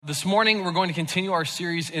This morning, we're going to continue our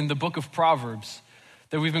series in the book of Proverbs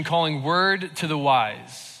that we've been calling Word to the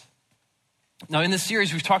Wise. Now, in this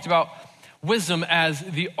series, we've talked about wisdom as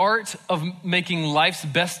the art of making life's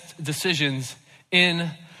best decisions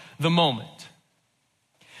in the moment.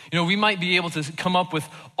 You know, we might be able to come up with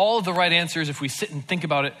all of the right answers if we sit and think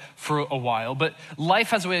about it for a while, but life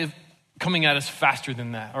has a way of coming at us faster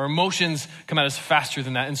than that. Our emotions come at us faster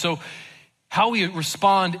than that. And so how we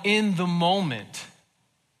respond in the moment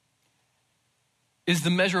is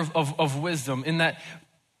the measure of wisdom, in that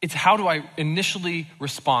it's how do I initially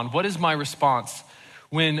respond? What is my response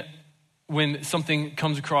when something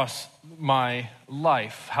comes across my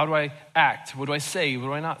life? How do I act? What do I say? What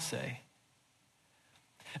do I not say?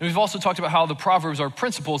 And we've also talked about how the Proverbs are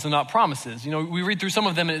principles and not promises. You know, we read through some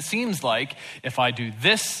of them and it seems like if I do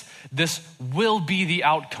this, this will be the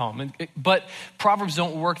outcome. But Proverbs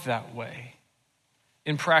don't work that way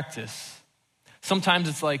in practice. Sometimes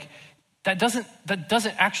it's like, that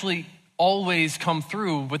doesn't actually always come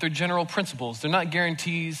through with their general principles. They're not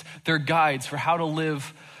guarantees, they're guides for how to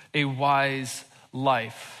live a wise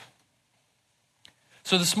life.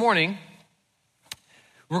 So this morning,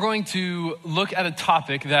 we're going to look at a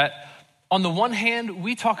topic that, on the one hand,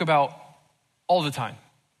 we talk about all the time.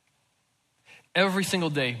 Every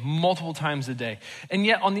single day, multiple times a day. And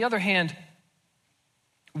yet, on the other hand,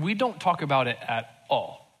 we don't talk about it at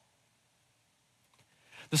all.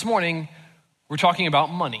 This morning, we're talking about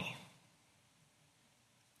money.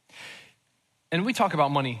 And we talk about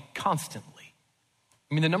money constantly.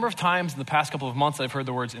 I mean, the number of times in the past couple of months I've heard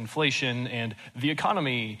the words inflation and the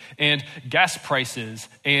economy and gas prices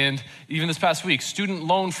and even this past week, student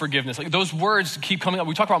loan forgiveness. Like those words keep coming up.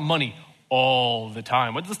 We talk about money all the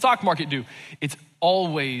time. What does the stock market do? It's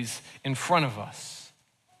always in front of us.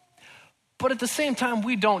 But at the same time,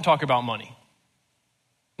 we don't talk about money.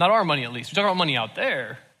 Not our money, at least. We talk about money out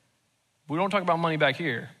there. We don't talk about money back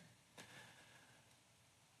here.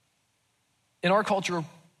 In our culture,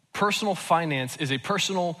 personal finance is a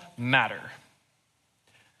personal matter.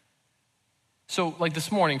 So like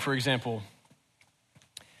this morning, for example,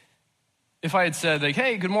 if I had said like,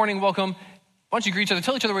 hey, good morning, welcome, why don't you greet each other,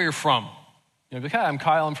 tell each other where you're from. You know, like, hi, I'm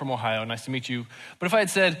Kyle, I'm from Ohio, nice to meet you. But if I had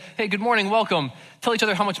said, hey, good morning, welcome, tell each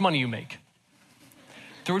other how much money you make,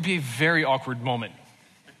 there would be a very awkward moment.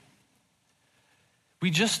 We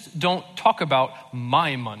just don't talk about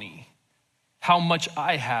my money, how much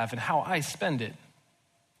I have and how I spend it.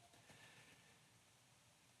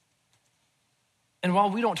 And while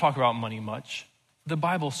we don't talk about money much, the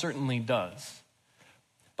Bible certainly does.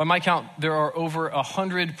 By my count, there are over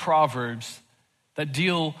 100 proverbs that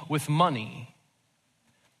deal with money.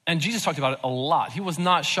 And Jesus talked about it a lot. He was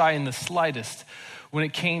not shy in the slightest when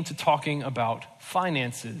it came to talking about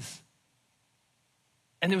finances.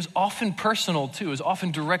 And it was often personal too. It was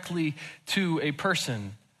often directly to a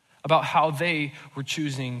person about how they were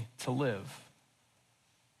choosing to live.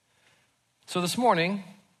 So this morning,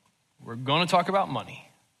 we're going to talk about money.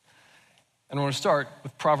 And we're going to start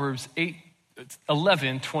with Proverbs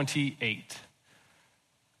 11:28.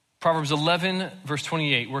 Proverbs 11, verse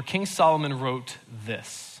 28, where King Solomon wrote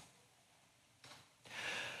this.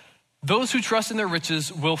 Those who trust in their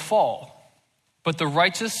riches will fall, but the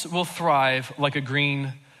righteous will thrive like a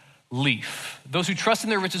green leaf. Those who trust in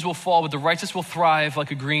their riches will fall, but the righteous will thrive like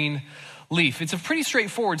a green leaf. It's a pretty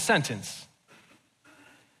straightforward sentence.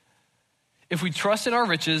 If we trust in our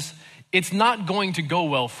riches, it's not going to go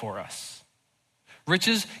well for us.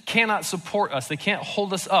 Riches cannot support us. They can't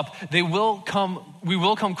hold us up. We will come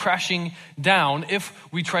crashing down if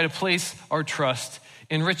we try to place our trust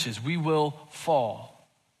in riches. We will fall.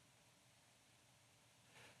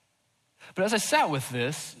 But as I sat with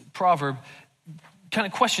this proverb, kind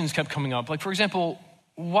of questions kept coming up. Like, for example,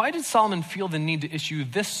 why did Solomon feel the need to issue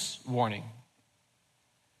this warning?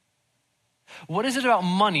 What is it about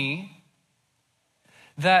money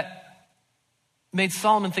that made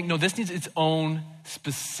Solomon think, no, this needs its own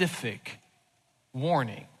specific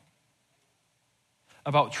warning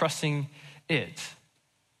about trusting it?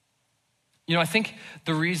 You know, I think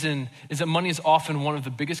the reason is that money is often one of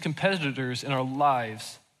the biggest competitors in our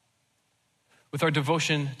lives with our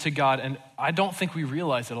devotion to God, and I don't think we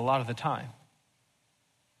realize it a lot of the time.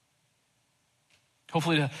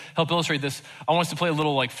 Hopefully to help illustrate this, I want us to play a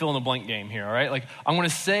little like fill in the blank game here, all right? Like I'm going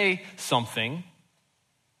to say something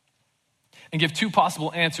and give two possible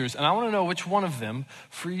answers, and I want to know which one of them,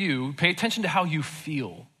 for you, pay attention to how you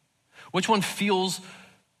feel. Which one feels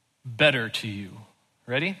better to you?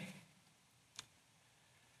 Ready?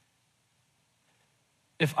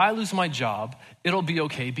 If I lose my job, it'll be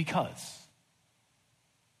okay because.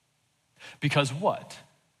 Because what?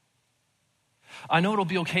 I know it'll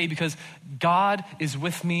be okay because God is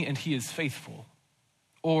with me and he is faithful.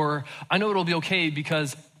 Or I know it'll be okay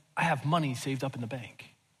because I have money saved up in the bank.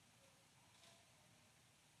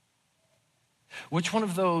 Which one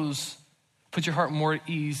of those puts your heart more at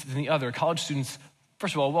ease than the other? College students,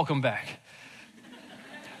 first of all, welcome back.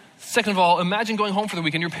 Second of all, imagine going home for the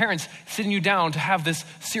weekend, your parents sitting you down to have this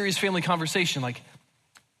serious family conversation like,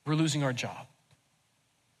 we're losing our job.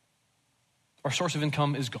 Our source of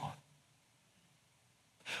income is gone.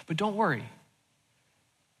 But don't worry.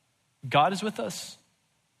 God is with us.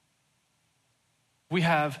 We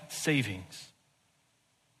have savings.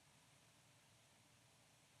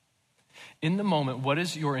 In the moment, what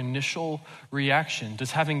is your initial reaction?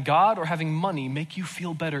 Does having God or having money make you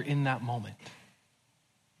feel better in that moment?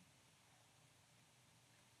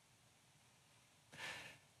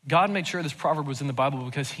 God made sure this proverb was in the Bible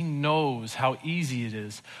because he knows how easy it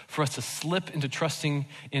is for us to slip into trusting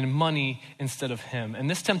in money instead of him. And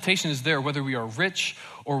this temptation is there whether we are rich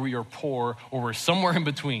or we are poor or we're somewhere in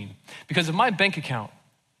between. Because if my bank account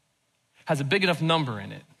has a big enough number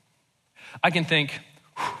in it, I can think,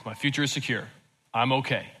 my future is secure. I'm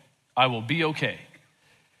okay. I will be okay.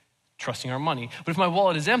 Trusting our money. But if my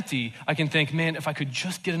wallet is empty, I can think, man, if I could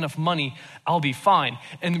just get enough money, I'll be fine.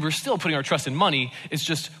 And we're still putting our trust in money. It's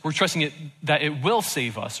just we're trusting it that it will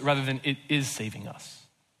save us rather than it is saving us.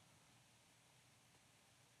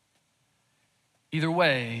 Either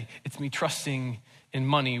way, it's me trusting in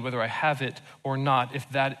money, whether I have it or not, if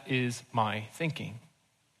that is my thinking.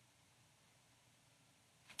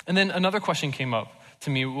 And then another question came up to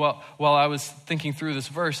me while I was thinking through this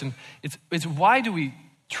verse, and it's why do we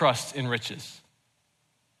trust in riches?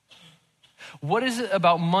 What is it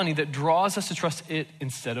about money that draws us to trust it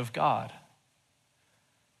instead of God?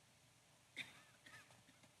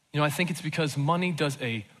 I think it's because money does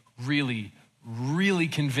a really, really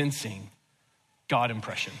convincing God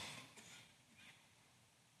impression.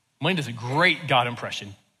 Money does a great God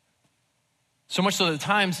impression. So much so that at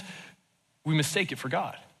times we mistake it for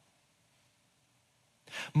God.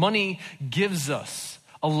 Money gives us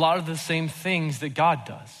a lot of the same things that God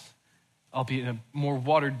does, albeit in a more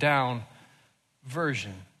watered down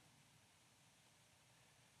version.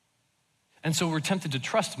 And so we're tempted to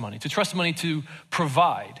trust money to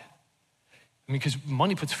provide. Because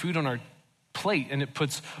money puts food on our plate and it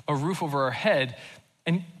puts a roof over our head.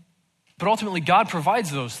 But ultimately God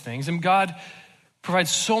provides those things, and God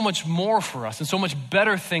provides so much more for us and so much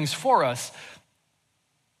better things for us.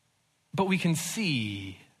 But we can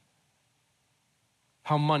see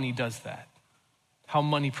how money does that, how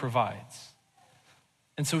money provides.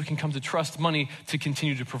 And so we can come to trust money to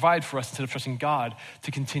continue to provide for us instead of trusting God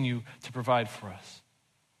to continue to provide for us.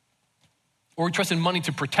 Or we trust in money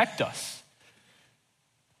to protect us.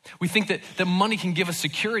 We think that money can give us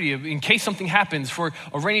security in case something happens, for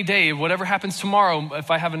a rainy day, whatever happens tomorrow.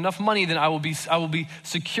 If I have enough money, then I will be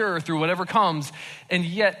secure through whatever comes. And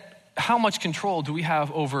yet, how much control do we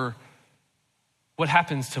have over what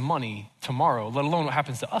happens to money tomorrow, let alone what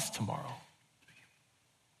happens to us tomorrow?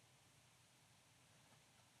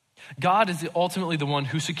 God is ultimately the one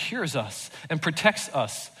who secures us and protects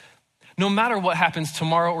us. No matter what happens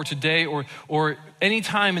tomorrow or today or any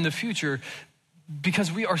time in the future,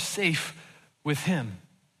 because we are safe with him.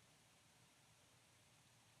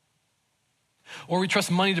 Or we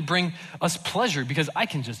trust money to bring us pleasure because I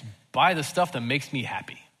can just buy the stuff that makes me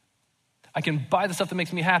happy. I can buy the stuff that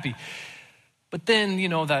makes me happy. But then,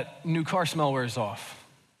 that new car smell wears off.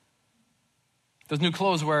 Those new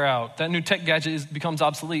clothes wear out. That new tech gadget becomes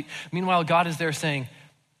obsolete. Meanwhile, God is there saying,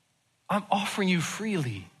 I'm offering you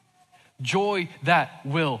freely joy that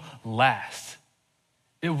will last.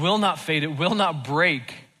 It will not fade. It will not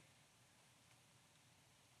break.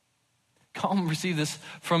 Come receive this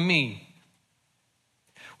from me.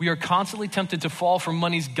 We are constantly tempted to fall for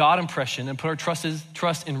money's God impression and put our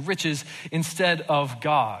trust in riches instead of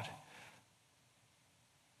God.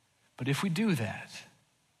 But if we do that,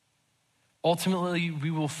 ultimately we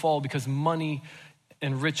will fall because money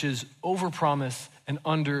and riches overpromise and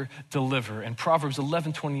underdeliver. And Proverbs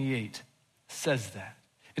 11:28 says that.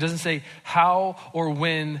 It doesn't say how or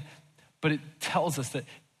when, but it tells us that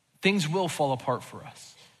things will fall apart for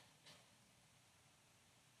us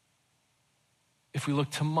if we look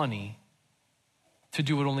to money to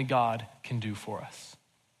do what only God can do for us.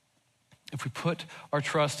 If we put our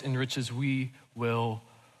trust in riches, we will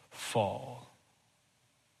fall.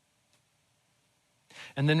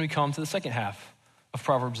 And then we come to the second half of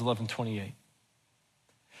Proverbs 11:28.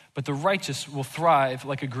 But the righteous will thrive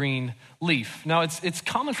like a green leaf. Now, it's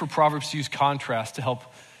common for Proverbs to use contrast to help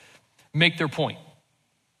make their point.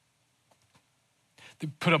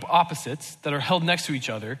 put up opposites that are held next to each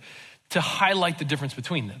other to highlight the difference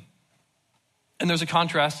between them. And there's a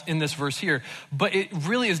contrast in this verse here, but it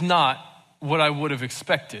really is not what I would have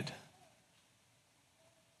expected.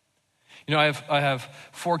 You know, I have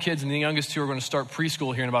 4 kids, and the youngest 2 are going to start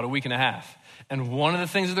preschool here in about a week and a half. And one of the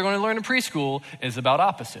things that they're going to learn in preschool is about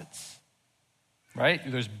opposites, right?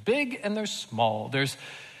 There's big and there's small. There's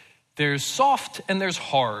soft and there's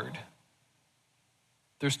hard.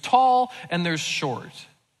 There's tall and there's short.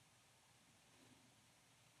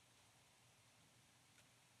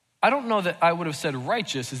 I don't know that I would have said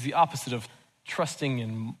righteous is the opposite of trusting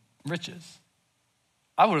in riches.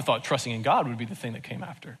 I would have thought trusting in God would be the thing that came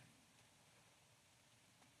after.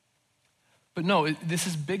 But no, this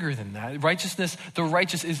is bigger than that. Righteousness, the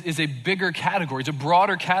righteous is a bigger category. It's a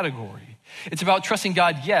broader category. It's about trusting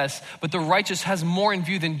God, yes, but the righteous has more in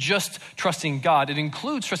view than just trusting God. It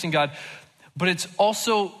includes trusting God, but it's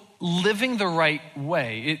also living the right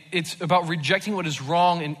way. It's about rejecting what is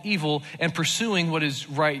wrong and evil and pursuing what is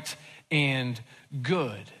right and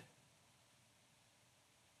good.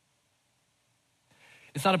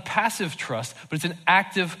 It's not a passive trust, but it's an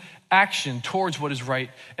active action towards what is right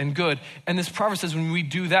and good. And this proverb says when we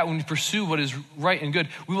do that, when we pursue what is right and good,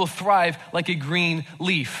 we will thrive like a green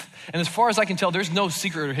leaf. And as far as I can tell, there's no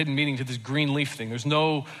secret or hidden meaning to this green leaf thing. There's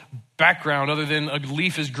no background other than a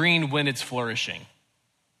leaf is green when it's flourishing.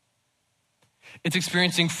 It's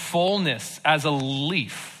experiencing fullness as a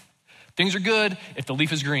leaf. Things are good if the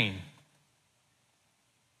leaf is green.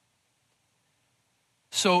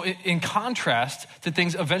 So in contrast to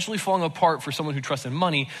things eventually falling apart for someone who trusts in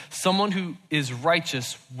money, someone who is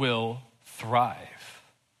righteous will thrive.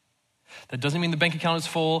 That doesn't mean the bank account is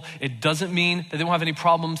full. It doesn't mean that they won't have any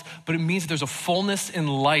problems, but it means that there's a fullness in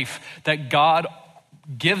life that God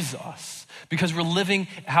gives us because we're living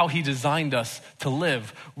how he designed us to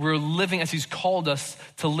live. We're living as he's called us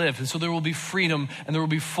to live. And so there will be freedom and there will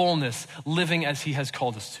be fullness living as he has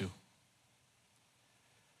called us to.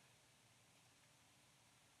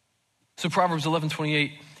 So Proverbs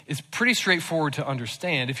 11:28 is pretty straightforward to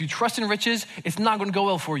understand. If you trust in riches, it's not going to go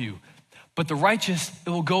well for you. But the righteous, it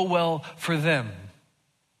will go well for them.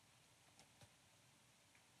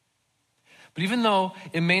 But even though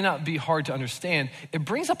it may not be hard to understand, it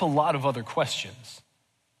brings up a lot of other questions.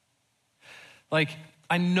 Like,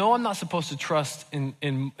 I know I'm not supposed to trust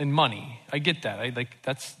in money. I get that.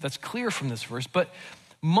 That's clear from this verse. But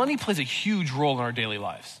money plays a huge role in our daily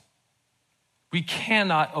lives. We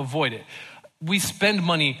cannot avoid it. We spend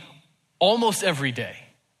money almost every day.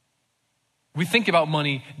 We think about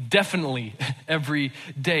money definitely every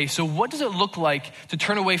day. So what does it look like to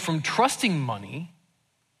turn away from trusting money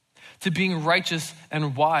to being righteous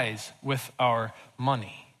and wise with our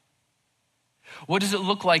money? What does it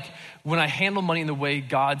look like when I handle money in the way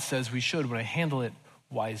God says we should, when I handle it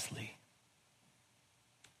wisely?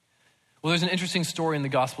 Well, there's an interesting story in the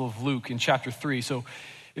Gospel of Luke in chapter 3. So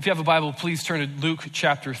if you have a Bible, please turn to Luke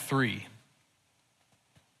chapter 3.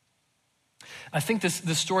 I think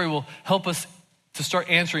this story will help us to start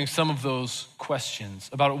answering some of those questions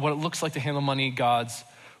about what it looks like to handle money God's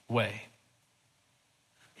way.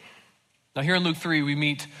 Now here in Luke 3, we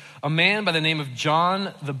meet a man by the name of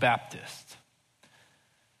John the Baptist.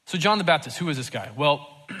 So John the Baptist, who is this guy? Well,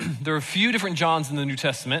 there are a few different Johns in the New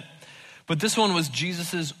Testament, but this one was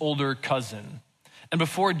Jesus' older cousin. And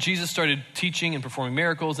before Jesus started teaching and performing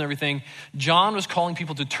miracles and everything, John was calling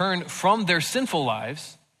people to turn from their sinful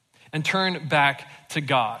lives and turn back to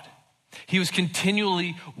God. He was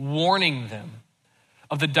continually warning them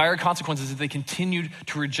of the dire consequences if they continued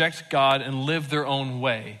to reject God and live their own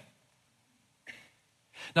way.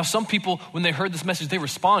 Now, some people, when they heard this message, they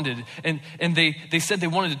responded and they said they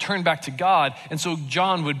wanted to turn back to God. And so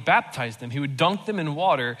John would baptize them. He would dunk them in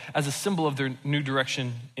water as a symbol of their new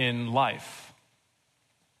direction in life.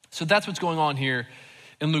 So that's what's going on here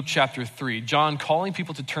in Luke chapter 3. John calling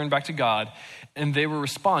people to turn back to God, and they were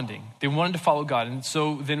responding. They wanted to follow God. And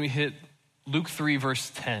so then we hit Luke 3,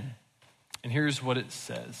 verse 10. And here's what it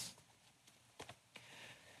says.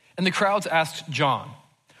 And the crowds asked John,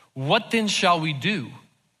 "What then shall we do?"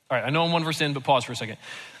 All right, I know I'm one verse in, but pause for a second.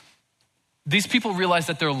 These people realized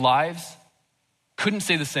that their lives couldn't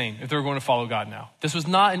stay the same if they were going to follow God now. This was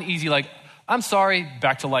not an easy, I'm sorry,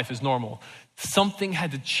 back to life as normal. Something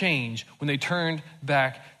had to change when they turned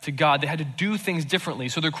back to God. They had to do things differently.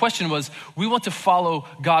 So their question was, we want to follow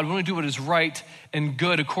God. We want to do what is right and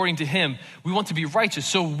good according to him. We want to be righteous.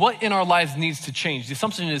 So what in our lives needs to change? The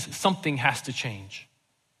assumption is something has to change.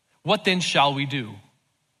 What then shall we do?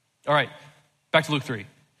 All right, back to Luke 3.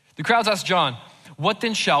 The crowds asked John, "What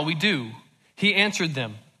then shall we do?" He answered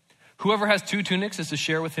them, "Whoever has 2 tunics is to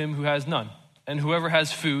share with him who has none. and whoever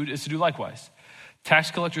has food is to do likewise. Tax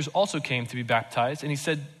collectors also came to be baptized, and he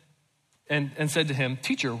said to him,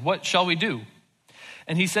 "Teacher, what shall we do?"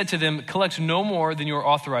 And he said to them, "Collect no more than you are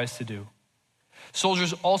authorized to do."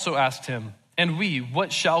 Soldiers also asked him, "And we,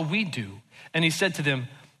 what shall we do?" And he said to them,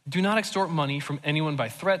 "Do not extort money from anyone by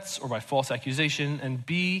threats or by false accusation, and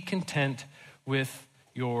be content with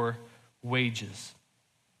your wages."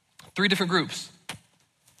 Three different groups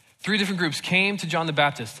came to John the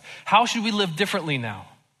Baptist. How should we live differently now?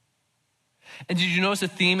 And did you notice a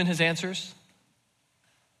theme in his answers?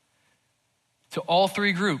 To all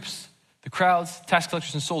three groups, the crowds, tax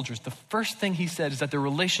collectors, and soldiers, the first thing he said is that their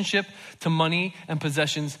relationship to money and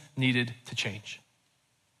possessions needed to change.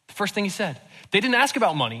 The first thing he said. They didn't ask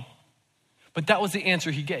about money, but that was the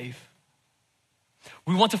answer he gave.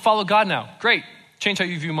 We want to follow God now. Great. Change how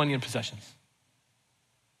you view money and possessions.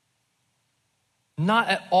 Not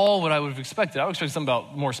at all what I would have expected. I would expect something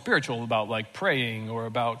about more spiritual, about like praying or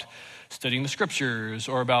about studying the scriptures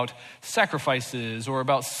or about sacrifices or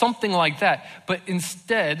about something like that. But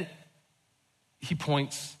instead, he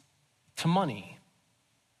points to money.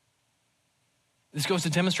 This goes to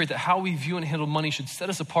demonstrate that how we view and handle money should set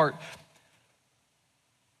us apart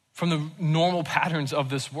from the normal patterns of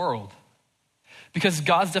this world. Because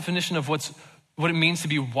God's definition of what it means to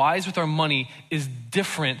be wise with our money is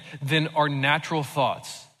different than our natural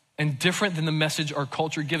thoughts and different than the message our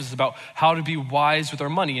culture gives us about how to be wise with our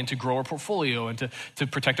money and to grow our portfolio and to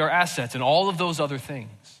protect our assets and all of those other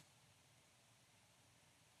things.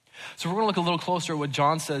 So we're going to look a little closer at what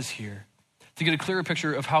John says here to get a clearer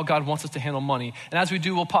picture of how God wants us to handle money. And as we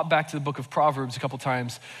do, we'll pop back to the book of Proverbs a couple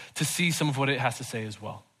times to see some of what it has to say as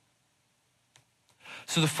well.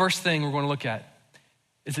 So the first thing we're going to look at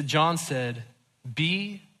is that John said,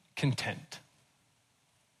 be content.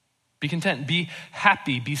 Be content, be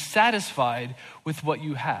happy, be satisfied with what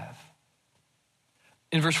you have.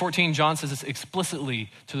 In verse 14, John says this explicitly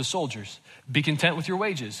to the soldiers. Be content with your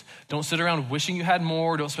wages. Don't sit around wishing you had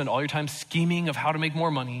more. Don't spend all your time scheming of how to make more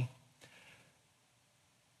money.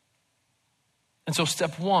 And so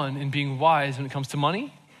step one in being wise when it comes to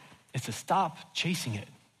money is to stop chasing it.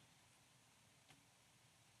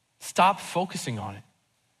 Stop focusing on it.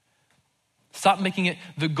 Stop making it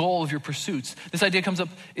the goal of your pursuits. This idea comes up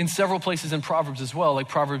in several places in Proverbs as well, like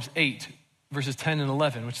Proverbs 8, verses 10 and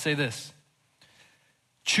 11, which say this.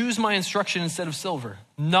 Choose my instruction instead of silver,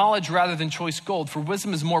 knowledge rather than choice gold, for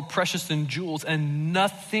wisdom is more precious than jewels, and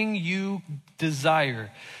nothing you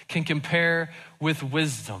desire can compare with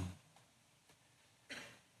wisdom.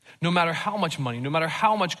 No matter how much money, no matter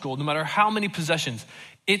how much gold, no matter how many possessions,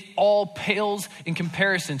 it all pales in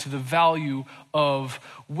comparison to the value of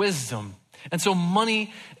wisdom. And so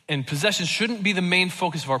money and possessions shouldn't be the main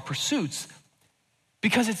focus of our pursuits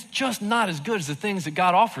because it's just not as good as the things that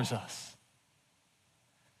God offers us.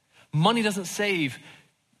 Money doesn't save.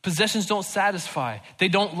 Possessions don't satisfy. They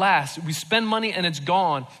don't last. We spend money and it's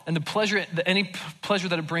gone. And any pleasure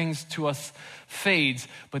that it brings to us fades.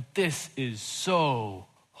 But this is so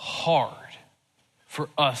hard for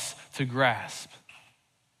us to grasp.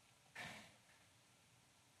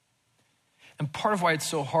 And part of why it's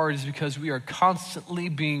so hard is because we are constantly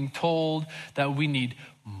being told that we need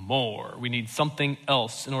more. We need something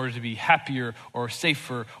else in order to be happier or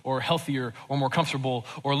safer or healthier or more comfortable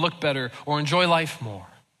or look better or enjoy life more.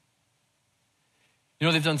 You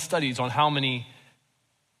know, they've done studies on how many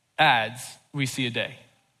ads we see a day.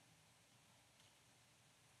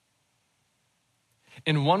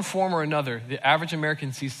 In one form or another, the average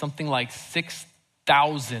American sees something like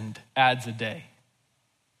 6,000 ads a day.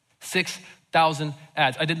 6,000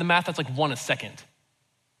 ads. I did the math, that's like one a second.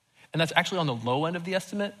 And that's actually on the low end of the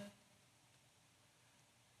estimate.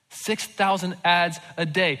 6,000 ads a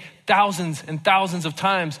day. Thousands and thousands of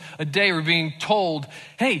times a day we're being told,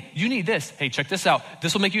 hey, you need this. Hey, check this out.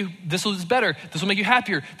 This is better. This will make you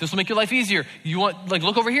happier. This will make your life easier. You want,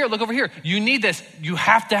 look over here, look over here. You need this. You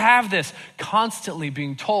have to have this. Constantly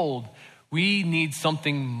being told we need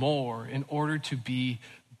something more in order to be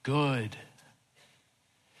good.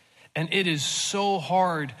 And it is so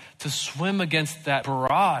hard to swim against that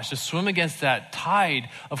barrage, to swim against that tide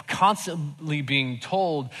of constantly being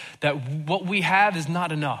told that what we have is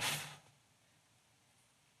not enough.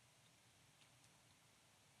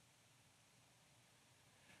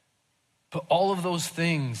 But all of those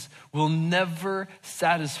things will never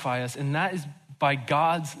satisfy us, and that is by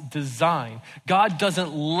God's design. God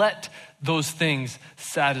doesn't let those things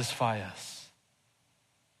satisfy us.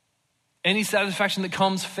 Any satisfaction that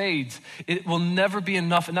comes fades. It will never be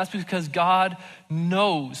enough. And that's because God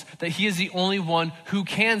knows that he is the only one who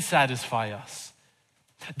can satisfy us.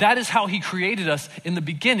 That is how he created us in the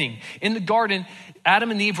beginning. In the garden,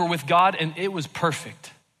 Adam and Eve were with God and it was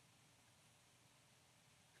perfect.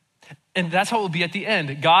 And that's how it will be at the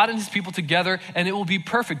end. God and his people together, and it will be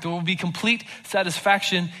perfect. There will be complete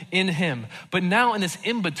satisfaction in him. But now in this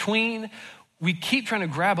in-between, we keep trying to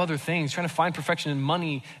grab other things, trying to find perfection in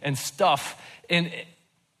money and stuff, and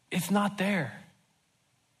it's not there.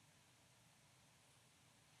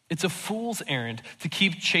 It's a fool's errand to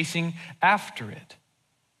keep chasing after it.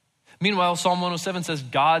 Meanwhile, Psalm 107 says,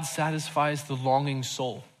 God satisfies the longing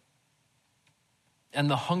soul. And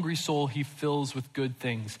the hungry soul he fills with good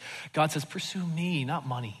things. God says, pursue me, not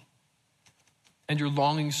money. And your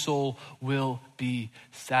longing soul will be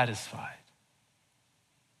satisfied.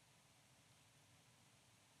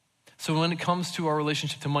 So when it comes to our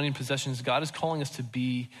relationship to money and possessions, God is calling us to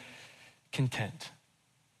be content.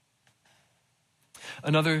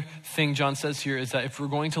 Another thing John says here is that if we're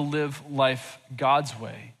going to live life God's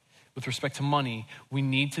way with respect to money, we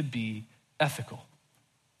need to be ethical.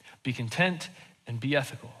 Be content and be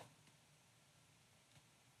ethical.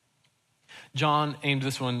 John aimed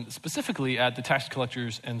this one specifically at the tax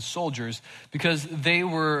collectors and soldiers because they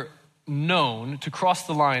were known to cross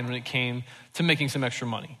the line when it came to making some extra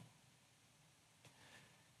money.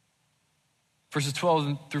 Verses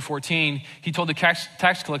 12 through 14, he told the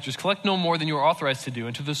tax collectors, collect no more than you are authorized to do.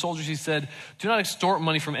 And to the soldiers he said, do not extort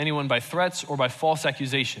money from anyone by threats or by false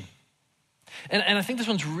accusation. And I think this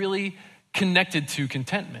one's really connected to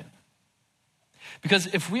contentment. Because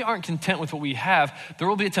if we aren't content with what we have, there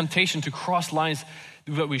will be a temptation to cross lines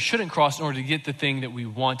that we shouldn't cross in order to get the thing that we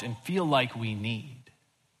want and feel like we need.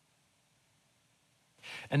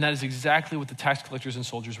 And that is exactly what the tax collectors and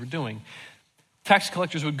soldiers were doing. Tax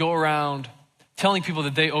collectors would go around telling people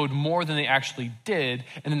that they owed more than they actually did,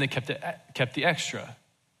 and then they kept the extra.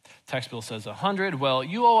 Tax bill says 100, well,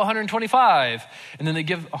 you owe 125. And then they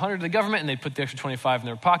give 100 to the government and they put the extra 25 in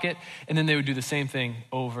their pocket. And then they would do the same thing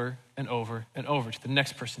over and over and over to the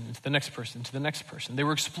next person, and to the next person, and to the next person. They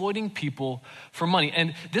were exploiting people for money.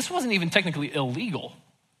 And this wasn't even technically illegal.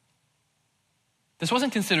 This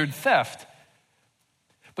wasn't considered theft.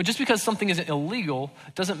 But just because something isn't illegal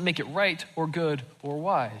doesn't make it right or good or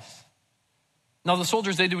wise. Now the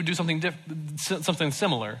soldiers, they would do something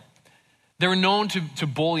similar. They were known to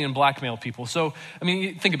bully and blackmail people. So, I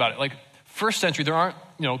mean, think about it. Like, first century, there aren't,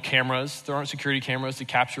 cameras. There aren't security cameras to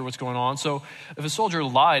capture what's going on. So if a soldier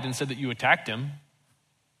lied and said that you attacked him,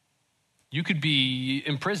 you could be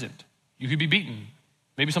imprisoned. You could be beaten.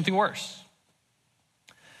 Maybe something worse.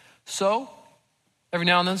 So every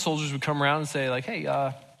now and then, soldiers would come around and say, like, hey,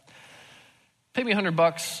 pay me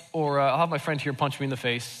 $100 or I'll have my friend here punch me in the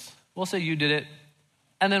face. We'll say you did it,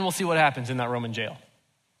 and then we'll see what happens in that Roman jail.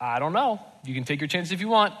 I don't know. You can take your chances if you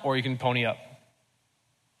want, or you can pony up.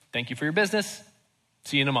 Thank you for your business.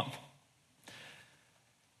 See you in a month.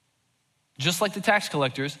 Just like the tax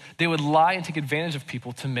collectors, they would lie and take advantage of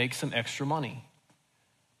people to make some extra money.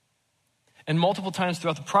 And multiple times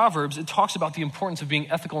throughout the Proverbs, it talks about the importance of being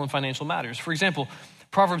ethical in financial matters. For example,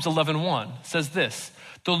 Proverbs 11:1 says this,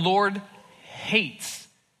 the Lord hates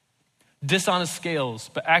dishonest scales,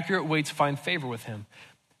 but accurate weights find favor with him.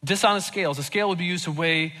 Dishonest scales. A scale would be used to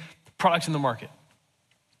weigh products in the market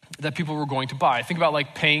that people were going to buy. Think about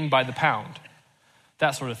like paying by the pound,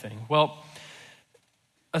 that sort of thing. Well,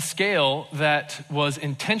 a scale that was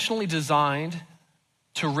intentionally designed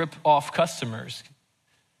to rip off customers,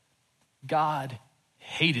 God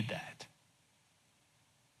hated that.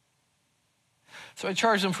 So I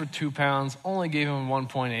charged him for 2 pounds, only gave him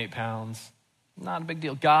 1.8 pounds. Not a big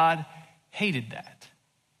deal. God hated that.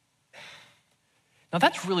 Now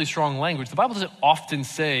that's really strong language. The Bible doesn't often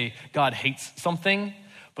say God hates something,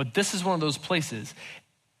 but this is one of those places.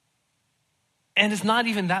 And it's not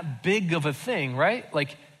even that big of a thing, right?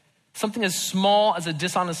 Like something as small as a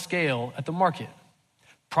dishonest scale at the market.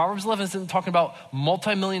 Proverbs 11 isn't talking about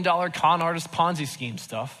multi-million-dollar con artist Ponzi scheme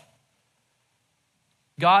stuff.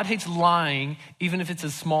 God hates lying, even if it's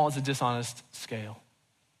as small as a dishonest scale.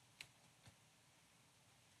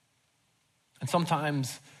 And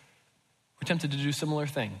sometimes we're tempted to do similar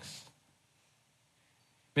things.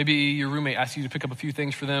 Maybe your roommate asks you to pick up a few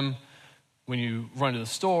things for them when you run to the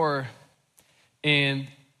store, and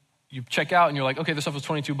you check out and you're like, okay, this stuff was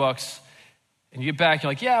 $22. And you get back,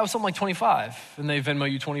 you're like, yeah, it was something like 25. And they Venmo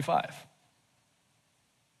you 25.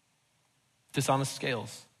 Dishonest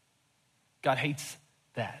scales. God hates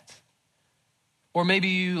that. Or maybe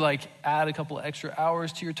you like add a couple of extra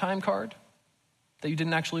hours to your time card that you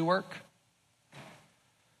didn't actually work.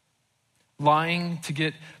 Lying to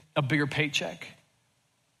get a bigger paycheck.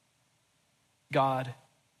 God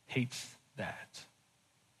hates that.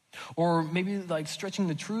 Or maybe like stretching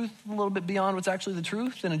the truth a little bit beyond what's actually the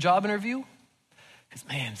truth in a job interview. Because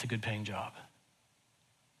man, it's a good paying job.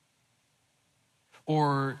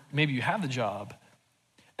 Or maybe you have the job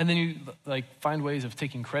and then you like find ways of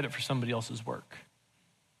taking credit for somebody else's work.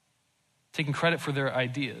 Taking credit for their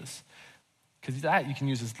ideas. Because that you can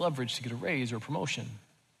use as leverage to get a raise or a promotion.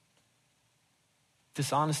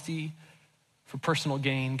 Dishonesty for personal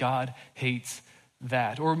gain, God hates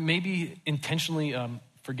that. Or maybe intentionally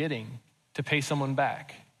forgetting to pay someone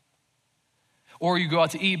back. Or you go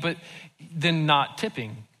out to eat, but then not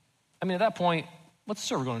tipping. I mean, at that point, what's the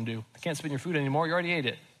server going to do? I can't spit in your food anymore. You already ate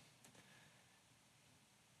it.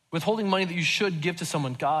 Withholding money that you should give to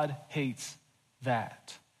someone, God hates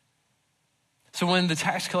that. So when the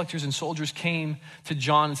tax collectors and soldiers came to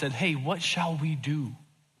John and said, hey, what shall we do?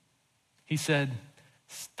 He said,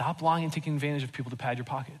 stop lying and taking advantage of people to pad your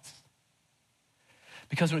pockets.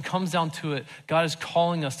 Because when it comes down to it, God is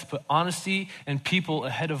calling us to put honesty and people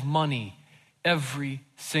ahead of money every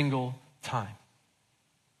single time.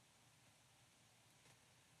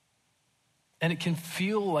 And it can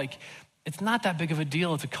feel like it's not that big of a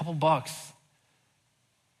deal. It's a couple bucks.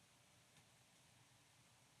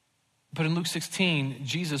 But in Luke 16,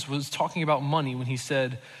 Jesus was talking about money when he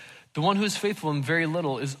said, the one who is faithful in very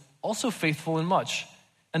little is also faithful in much.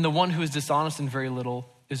 And the one who is dishonest in very little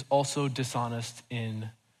is also dishonest in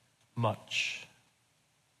much.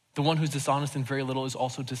 The one who's dishonest in very little is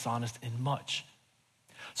also dishonest in much.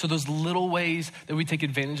 So those little ways that we take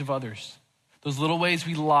advantage of others, those little ways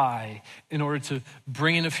we lie in order to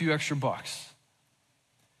bring in a few extra bucks,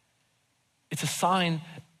 it's a sign,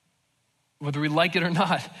 whether we like it or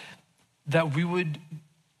not, that we would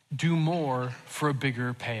do more for a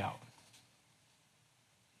bigger payout.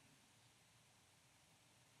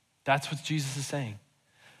 That's what Jesus is saying.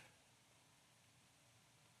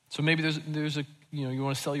 So maybe there's a you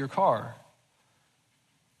want to sell your car.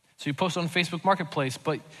 So you post on Facebook Marketplace,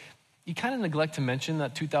 but you kind of neglect to mention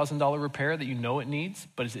that $2,000 repair that you know it needs,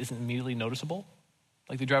 but it isn't immediately noticeable.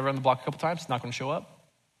 Like they drive around the block a couple times, it's not going to show up.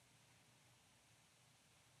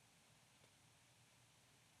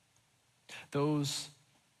 Those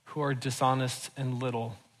who are dishonest in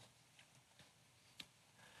little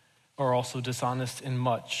are also dishonest in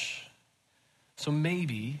much. So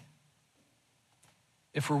maybe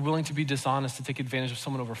if we're willing to be dishonest to take advantage of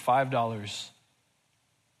someone over $5,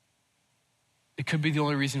 it could be the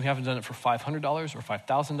only reason we haven't done it for $500 or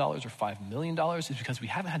 $5,000 or $5 million is because we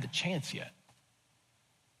haven't had the chance yet.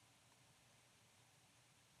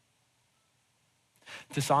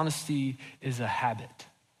 Dishonesty is a habit.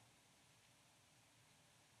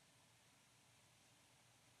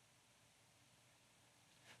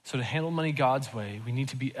 So to handle money God's way, we need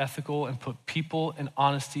to be ethical and put people and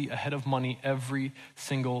honesty ahead of money every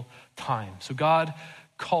single time. So God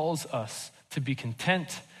calls us to be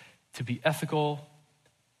content, to be ethical,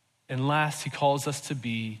 and last, he calls us to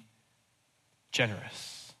be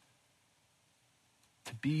generous.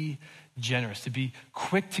 To be generous, to be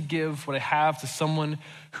quick to give what I have to someone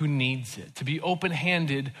who needs it, to be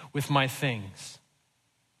open-handed with my things.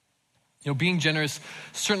 Being generous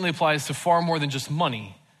certainly applies to far more than just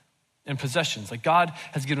money and possessions. Like God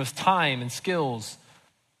has given us time and skills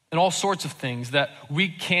and all sorts of things that we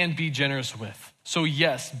can be generous with. So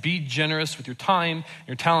yes, be generous with your time,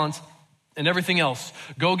 your talents, and everything else.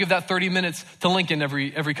 Go give that 30 minutes to Lincoln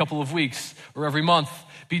every couple of weeks or every month.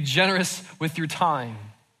 Be generous with your time.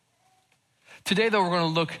 Today, though, we're going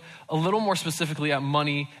to look a little more specifically at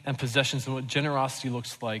money and possessions and what generosity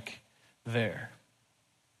looks like there.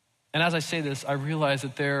 And as I say this, I realize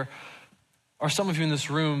that there are some of you in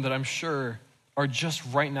this room that I'm sure are just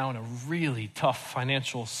right now in a really tough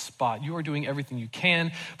financial spot. You are doing everything you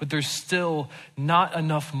can, but there's still not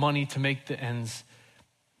enough money to make the ends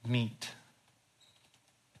meet.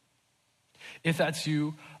 If that's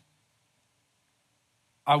you,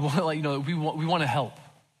 I want to let you know that we want to help.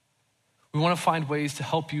 We want to find ways to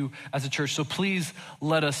help you as a church. So please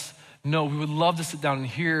let us know. We would love to sit down and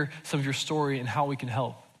hear some of your story and how we can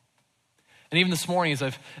help. And even this morning, as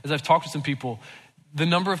I've talked with some people, the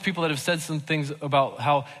number of people that have said some things about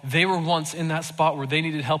how they were once in that spot where they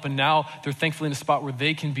needed help and now they're thankfully in a spot where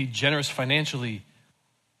they can be generous financially.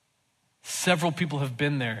 Several people have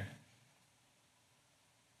been there.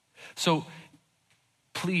 So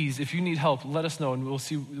please, if you need help, let us know and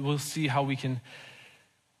we'll see how we can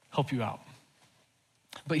help you out.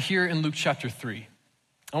 But here in Luke chapter 3,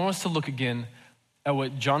 I want us to look again at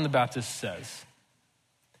what John the Baptist says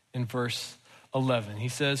in verse 11. He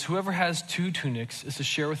says, whoever has 2 tunics is to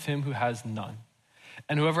share with him who has none.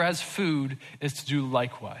 And whoever has food is to do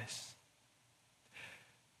likewise.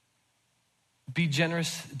 Be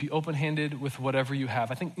generous, be open-handed with whatever you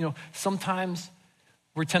have. I think, sometimes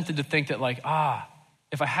we're tempted to think that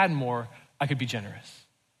if I had more, I could be generous.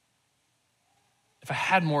 If I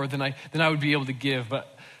had more, then I would be able to give.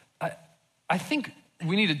 But I think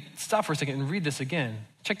we need to stop for a second and read this again.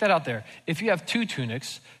 Check that out there. If you have 2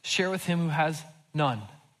 tunics, share with him who has none.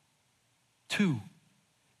 2.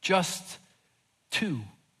 Just 2.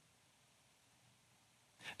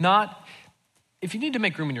 Not, if you need to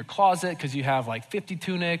make room in your closet because you have 50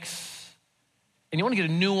 tunics and you want to get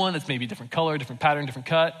a new one that's maybe a different color, different pattern, different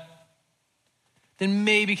cut, then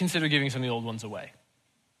maybe consider giving some of the old ones away.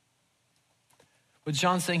 What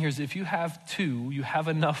John's saying here is if you have 2, you have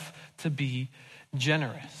enough to be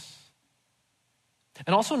generous.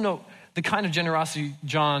 And also note the kind of generosity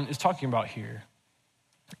John is talking about here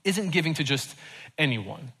isn't giving to just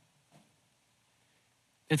anyone.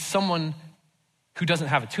 It's someone who doesn't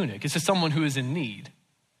have a tunic. It's just someone who is in need.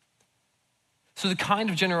 So the kind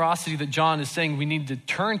of generosity that John is saying we need to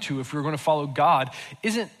turn to if we're going to follow God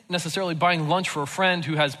isn't necessarily buying lunch for a friend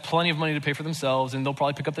who has plenty of money to pay for themselves and they'll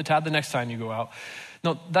probably pick up the tab the next time you go out.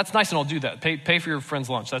 No, that's nice and I'll do that. Pay for your friend's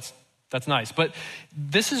lunch. That's nice. But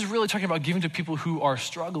this is really talking about giving to people who are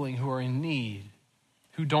struggling, who are in need,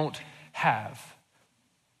 who don't have.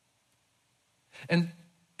 And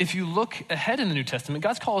if you look ahead in the New Testament,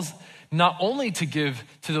 God's call is not only to give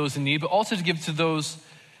to those in need, but also to give to those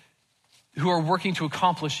who are working to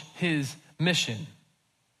accomplish his mission.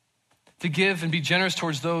 To give and be generous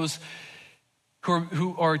towards those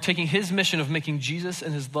who are taking his mission of making Jesus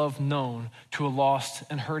and his love known to a lost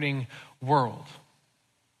and hurting world.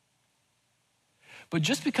 But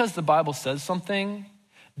just because the Bible says something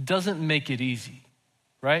doesn't make it easy,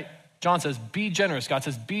 right? John says, be generous. God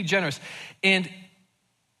says, be generous. And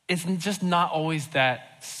it's just not always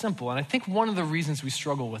that simple. And I think one of the reasons we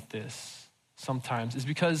struggle with this sometimes is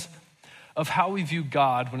because of how we view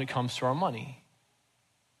God when it comes to our money.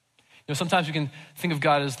 Sometimes we can think of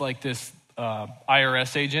God as like this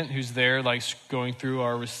IRS agent who's there going through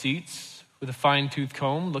our receipts with a fine-tooth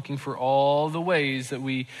comb, looking for all the ways that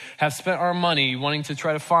we have spent our money, wanting to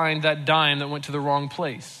try to find that dime that went to the wrong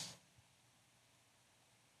place.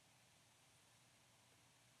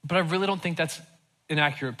 But I really don't think that's an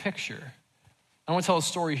accurate picture. I want to tell a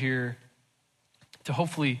story here to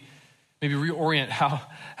hopefully maybe reorient how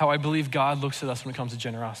I believe God looks at us when it comes to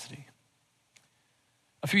generosity.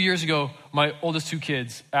 A few years ago, my oldest 2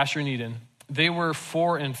 kids, Asher and Eden, they were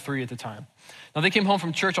 4 and 3 at the time. Now they came home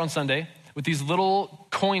from church on Sunday with these little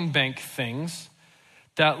coin bank things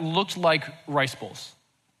that looked like rice bowls.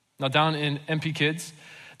 Now down in MP Kids,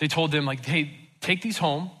 they told them hey, take these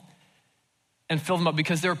home and fill them up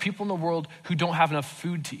because there are people in the world who don't have enough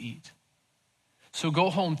food to eat. So go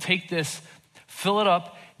home, take this, fill it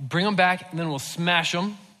up, bring them back, and then we'll smash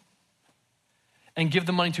them and give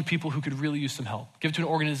the money to people who could really use some help. Give it to an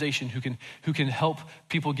organization who can help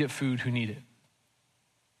people get food who need it.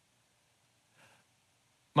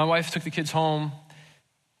 My wife took the kids home,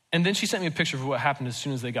 and then she sent me a picture of what happened as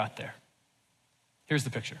soon as they got there. Here's the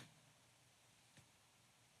picture.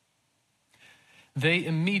 They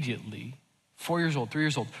immediately, 4 years old, 3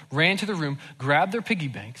 years old, ran to the room, grabbed their piggy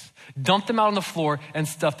banks, dumped them out on the floor, and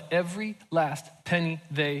stuffed every last penny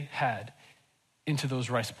they had into those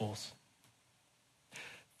rice bowls.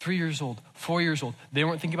 3 years old, 4 years old, they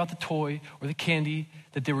weren't thinking about the toy or the candy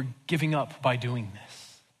that they were giving up by doing this.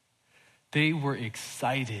 They were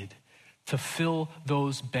excited to fill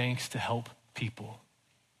those banks to help people.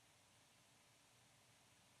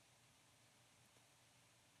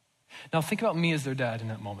 Now think about me as their dad in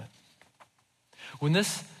that moment. When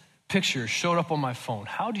this picture showed up on my phone,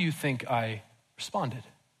 how do you think I responded?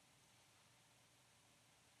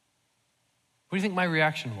 What do you think my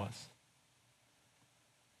reaction was?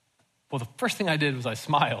 Well, the first thing I did was I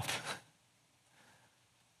smiled.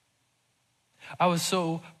 I was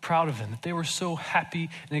so proud of them that they were so happy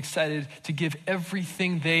and excited to give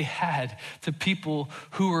everything they had to people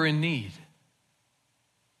who were in need.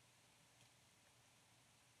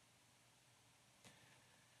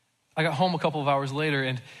 I got home a couple of hours later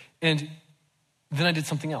and then I did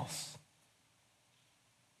something else.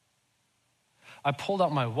 I pulled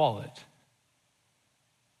out my wallet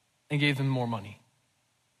and gave them more money.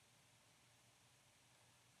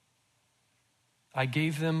 I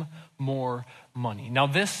gave them more money. Now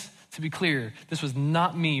this, to be clear, this was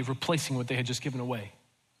not me replacing what they had just given away.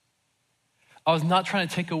 I was not trying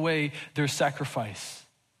to take away their sacrifice.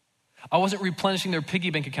 I wasn't replenishing their piggy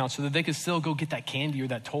bank account so that they could still go get that candy or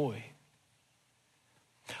that toy.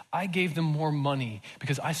 I gave them more money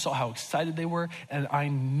because I saw how excited they were and I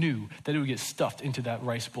knew that it would get stuffed into that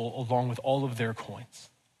rice bowl along with all of their coins.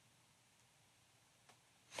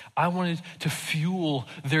 I wanted to fuel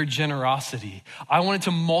their generosity. I wanted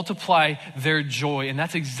to multiply their joy. And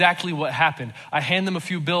that's exactly what happened. I hand them a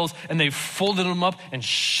few bills and they folded them up and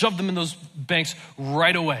shoved them in those banks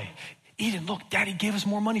right away. Eden, look, Daddy gave us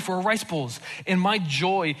more money for our rice bowls. And my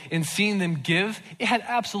joy in seeing them give, it had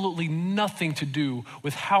absolutely nothing to do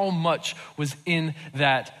with how much was in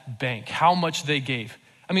that bank, how much they gave.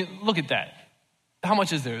 I mean, look at that. How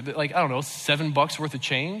much is there? Like, I don't know, $7 worth of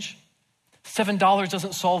change? $7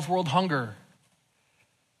 doesn't solve world hunger.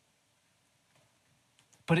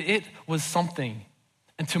 But it was something.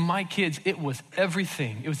 And to my kids, it was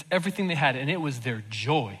everything. It was everything they had, and it was their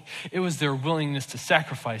joy. It was their willingness to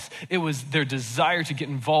sacrifice. It was their desire to get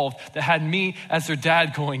involved that had me as their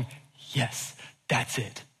dad going, yes, that's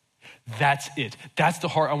it. That's it. That's the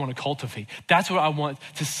heart I want to cultivate. That's what I want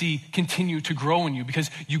to see continue to grow in you because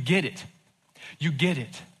you get it. You get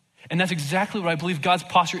it. And that's exactly what I believe God's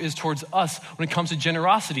posture is towards us when it comes to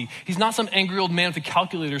generosity. He's not some angry old man with a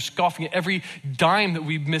calculator scoffing at every dime that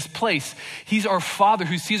we misplace. He's our Father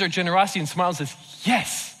who sees our generosity and smiles and says,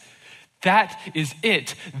 yes, that is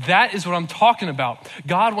it. That is what I'm talking about.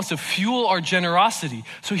 God wants to fuel our generosity.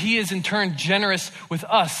 So he is in turn generous with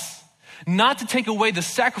us. Not to take away the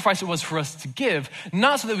sacrifice it was for us to give,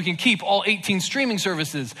 not so that we can keep all 18 streaming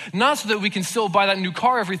services, not so that we can still buy that new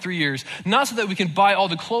car every 3 years, not so that we can buy all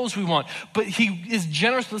the clothes we want, but he is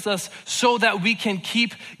generous with us so that we can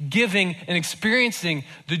keep giving and experiencing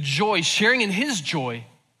the joy, sharing in his joy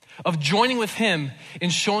of joining with him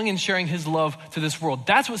in showing and sharing his love to this world.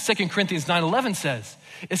 That's what 2 Corinthians 9:11 says.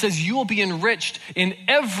 It says, you will be enriched in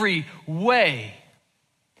every way.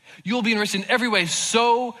 You will be enriched in every way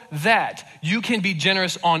so that you can be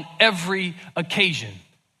generous on every occasion.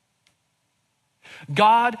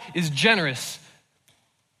 God is generous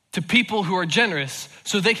to people who are generous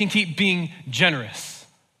so they can keep being generous.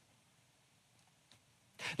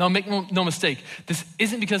 Now, make no mistake, this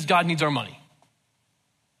isn't because God needs our money.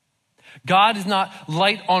 God is not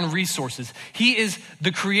light on resources. He is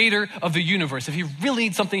the creator of the universe. If he really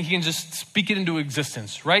needs something, he can just speak it into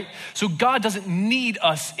existence, right? So God doesn't need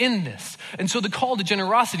us in this. And so the call to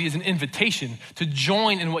generosity is an invitation to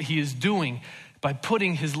join in what he is doing by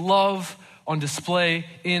putting his love on display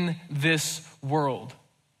in this world.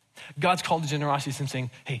 God's call to generosity is him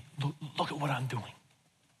saying, hey, look at what I'm doing.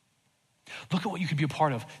 Look at what you could be a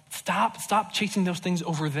part of. Stop chasing those things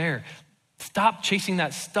over there. Stop chasing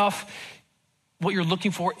that stuff. What you're looking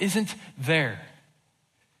for isn't there.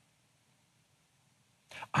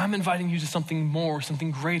 I'm inviting you to something more, something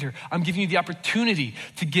greater. I'm giving you the opportunity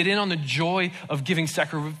to get in on the joy of giving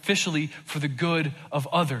sacrificially for the good of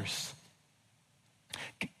others.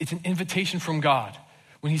 It's an invitation from God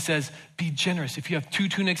when he says, be generous. If you have 2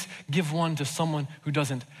 tunics, give one to someone who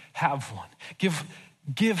doesn't have one.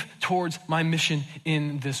 Give towards my mission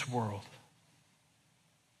in this world.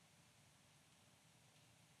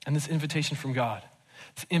 And this invitation from God,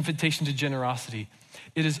 this invitation to generosity,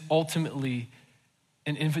 it is ultimately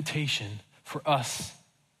an invitation for us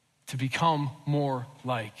to become more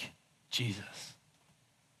like Jesus.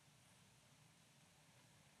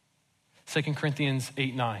 2 Corinthians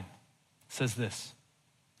 8:9 says this,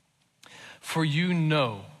 For you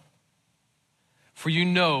know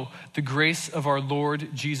the grace of our Lord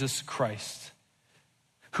Jesus Christ,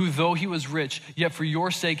 who though he was rich, yet for your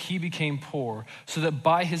sake he became poor, so that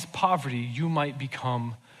by his poverty you might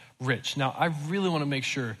become rich. Now, I really want to make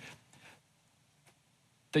sure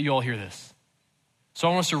that you all hear this. So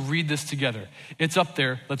I want us to read this together. It's up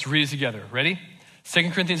there. Let's read it together. Ready?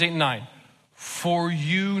 2 Corinthians 8:9. For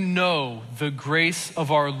you know the grace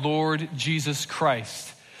of our Lord Jesus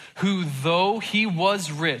Christ, who though he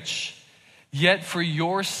was rich, yet for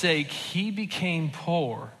your sake he became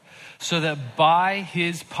poor, so that by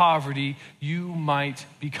his poverty you might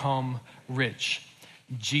become rich.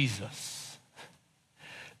 Jesus,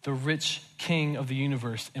 the rich king of the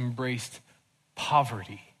universe, embraced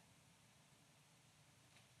poverty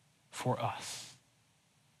for us.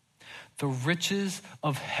 The riches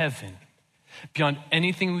of heaven, beyond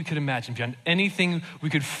anything we could imagine, beyond anything we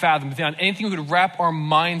could fathom, beyond anything we could wrap our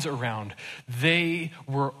minds around, they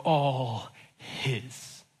were all his.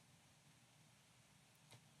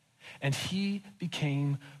 And he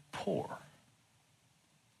became poor.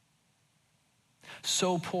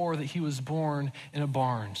 So poor that he was born in a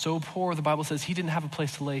barn. So poor, the Bible says, he didn't have a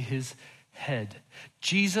place to lay his head.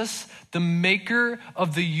 Jesus, the maker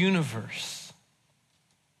of the universe,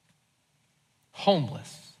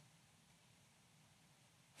 homeless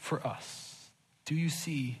for us. Do you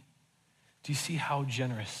see how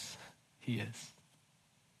generous he is?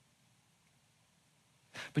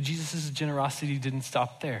 But Jesus' generosity didn't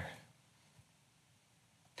stop there.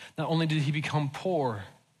 Not only did he become poor,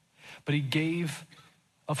 but he gave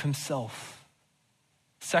of himself,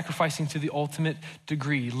 sacrificing to the ultimate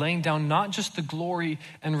degree, laying down not just the glory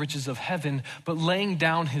and riches of heaven, but laying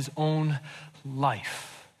down his own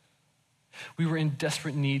life. We were in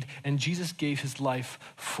desperate need, and Jesus gave his life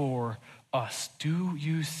for us. Do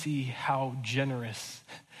you see how generous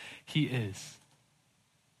he is?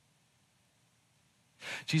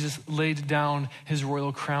 Jesus laid down his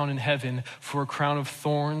royal crown in heaven for a crown of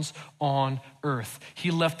thorns on earth.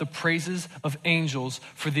 He left the praises of angels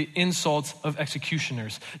for the insults of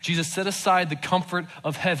executioners. Jesus set aside the comfort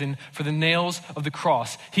of heaven for the nails of the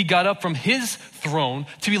cross. He got up from his throne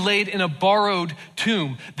to be laid in a borrowed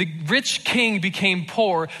tomb. The rich king became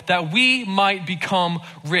poor that we might become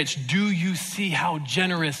rich. Do you see how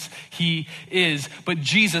generous he is? But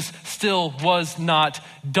Jesus still was not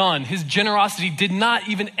done. His generosity did not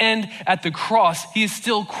even end at the cross. He is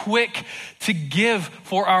still quick to give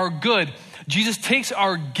for our good. Jesus takes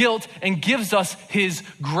our guilt and gives us his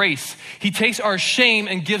grace. He takes our shame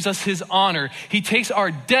and gives us his honor. He takes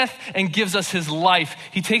our death and gives us his life.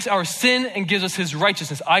 He takes our sin and gives us his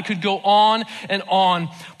righteousness. I could go on and on,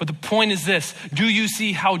 but the point is this. Do you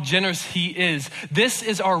see how generous he is? This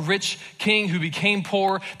is our rich king who became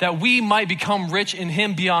poor that we might become rich in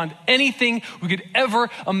him beyond anything we could ever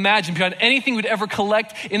imagine, beyond anything we'd ever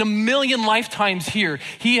collect in a million lifetimes here.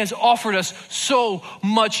 He has offered us so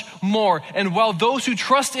much more. And while those who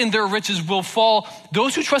trust in their riches will fall,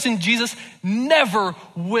 those who trust in Jesus never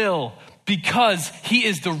will, because he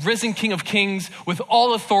is the risen King of Kings with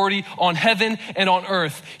all authority on heaven and on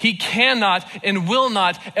earth. He cannot and will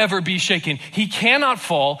not ever be shaken. He cannot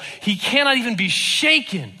fall. He cannot even be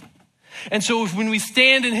shaken. And so when we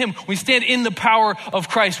stand in him, we stand in the power of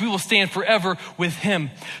Christ, we will stand forever with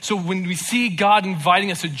him. So when we see God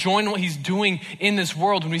inviting us to join what he's doing in this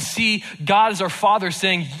world, when we see God as our Father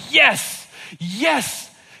saying, yes, yes,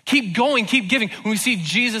 keep going, keep giving. When we see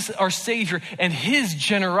Jesus, our Savior, and his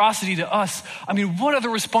generosity to us, I mean, what other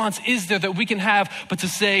response is there that we can have but to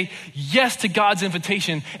say yes to God's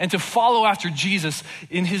invitation and to follow after Jesus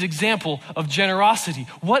in his example of generosity?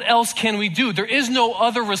 What else can we do? There is no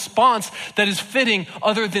other response that is fitting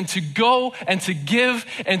other than to go and to give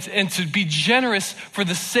and to be generous for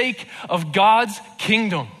the sake of God's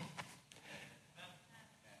kingdom.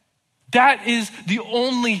 That is the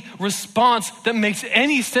only response that makes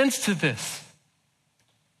any sense to this.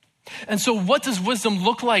 And so what does wisdom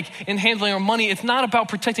look like in handling our money? It's not about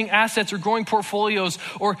protecting assets or growing portfolios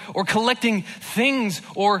or collecting things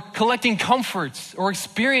or collecting comforts or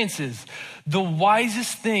experiences. The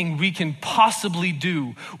wisest thing we can possibly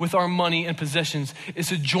do with our money and possessions is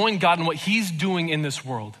to join God in what he's doing in this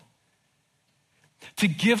world. To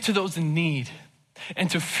give to those in need and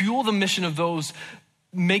to fuel the mission of those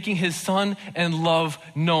making his son and love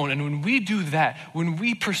known. And when we do that, when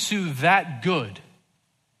we pursue that good,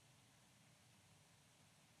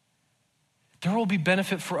 there will be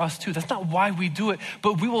benefit for us too. That's not why we do it,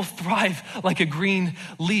 but we will thrive like a green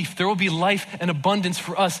leaf. There will be life and abundance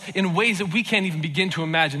for us in ways that we can't even begin to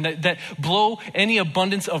imagine, that blow any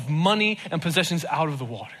abundance of money and possessions out of the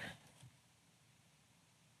water.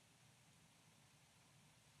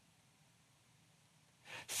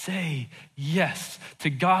 Say yes to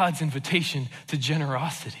God's invitation to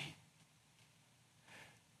generosity.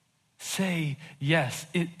 Say yes.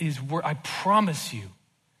 It is worth, I promise you,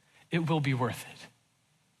 it will be worth it.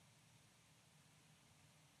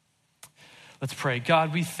 Let's pray.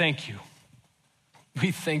 God, we thank you. We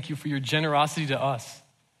thank you for your generosity to us.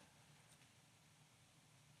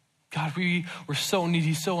 God, we were so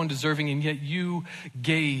needy, so undeserving, and yet you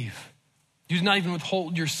gave. You did not even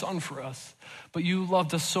withhold your son for us, but you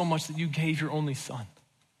loved us so much that you gave your only son.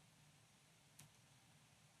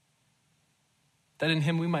 That in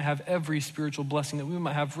him we might have every spiritual blessing, that we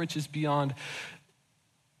might have riches beyond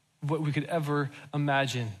what we could ever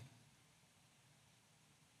imagine.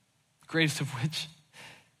 The greatest of which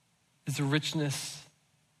is the richness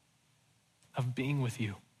of being with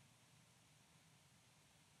you.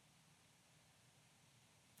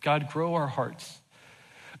 God, grow our hearts.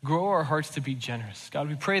 Grow our hearts to be generous. God,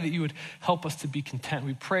 we pray that you would help us to be content.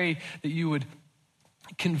 We pray that you would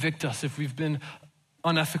convict us if we've been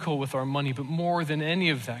unethical with our money. But more than any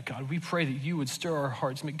of that, God, we pray that you would stir our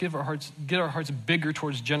hearts, get our hearts bigger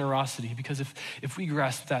towards generosity. Because if we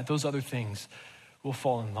grasp that, those other things will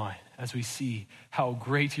fall in line as we see how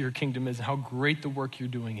great your kingdom is and how great the work you're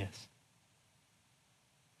doing is.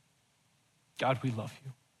 God, we love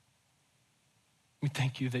you. We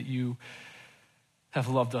thank you that you have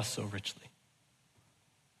loved us so richly.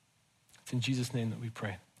 It's in Jesus' name that we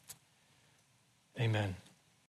pray. Amen.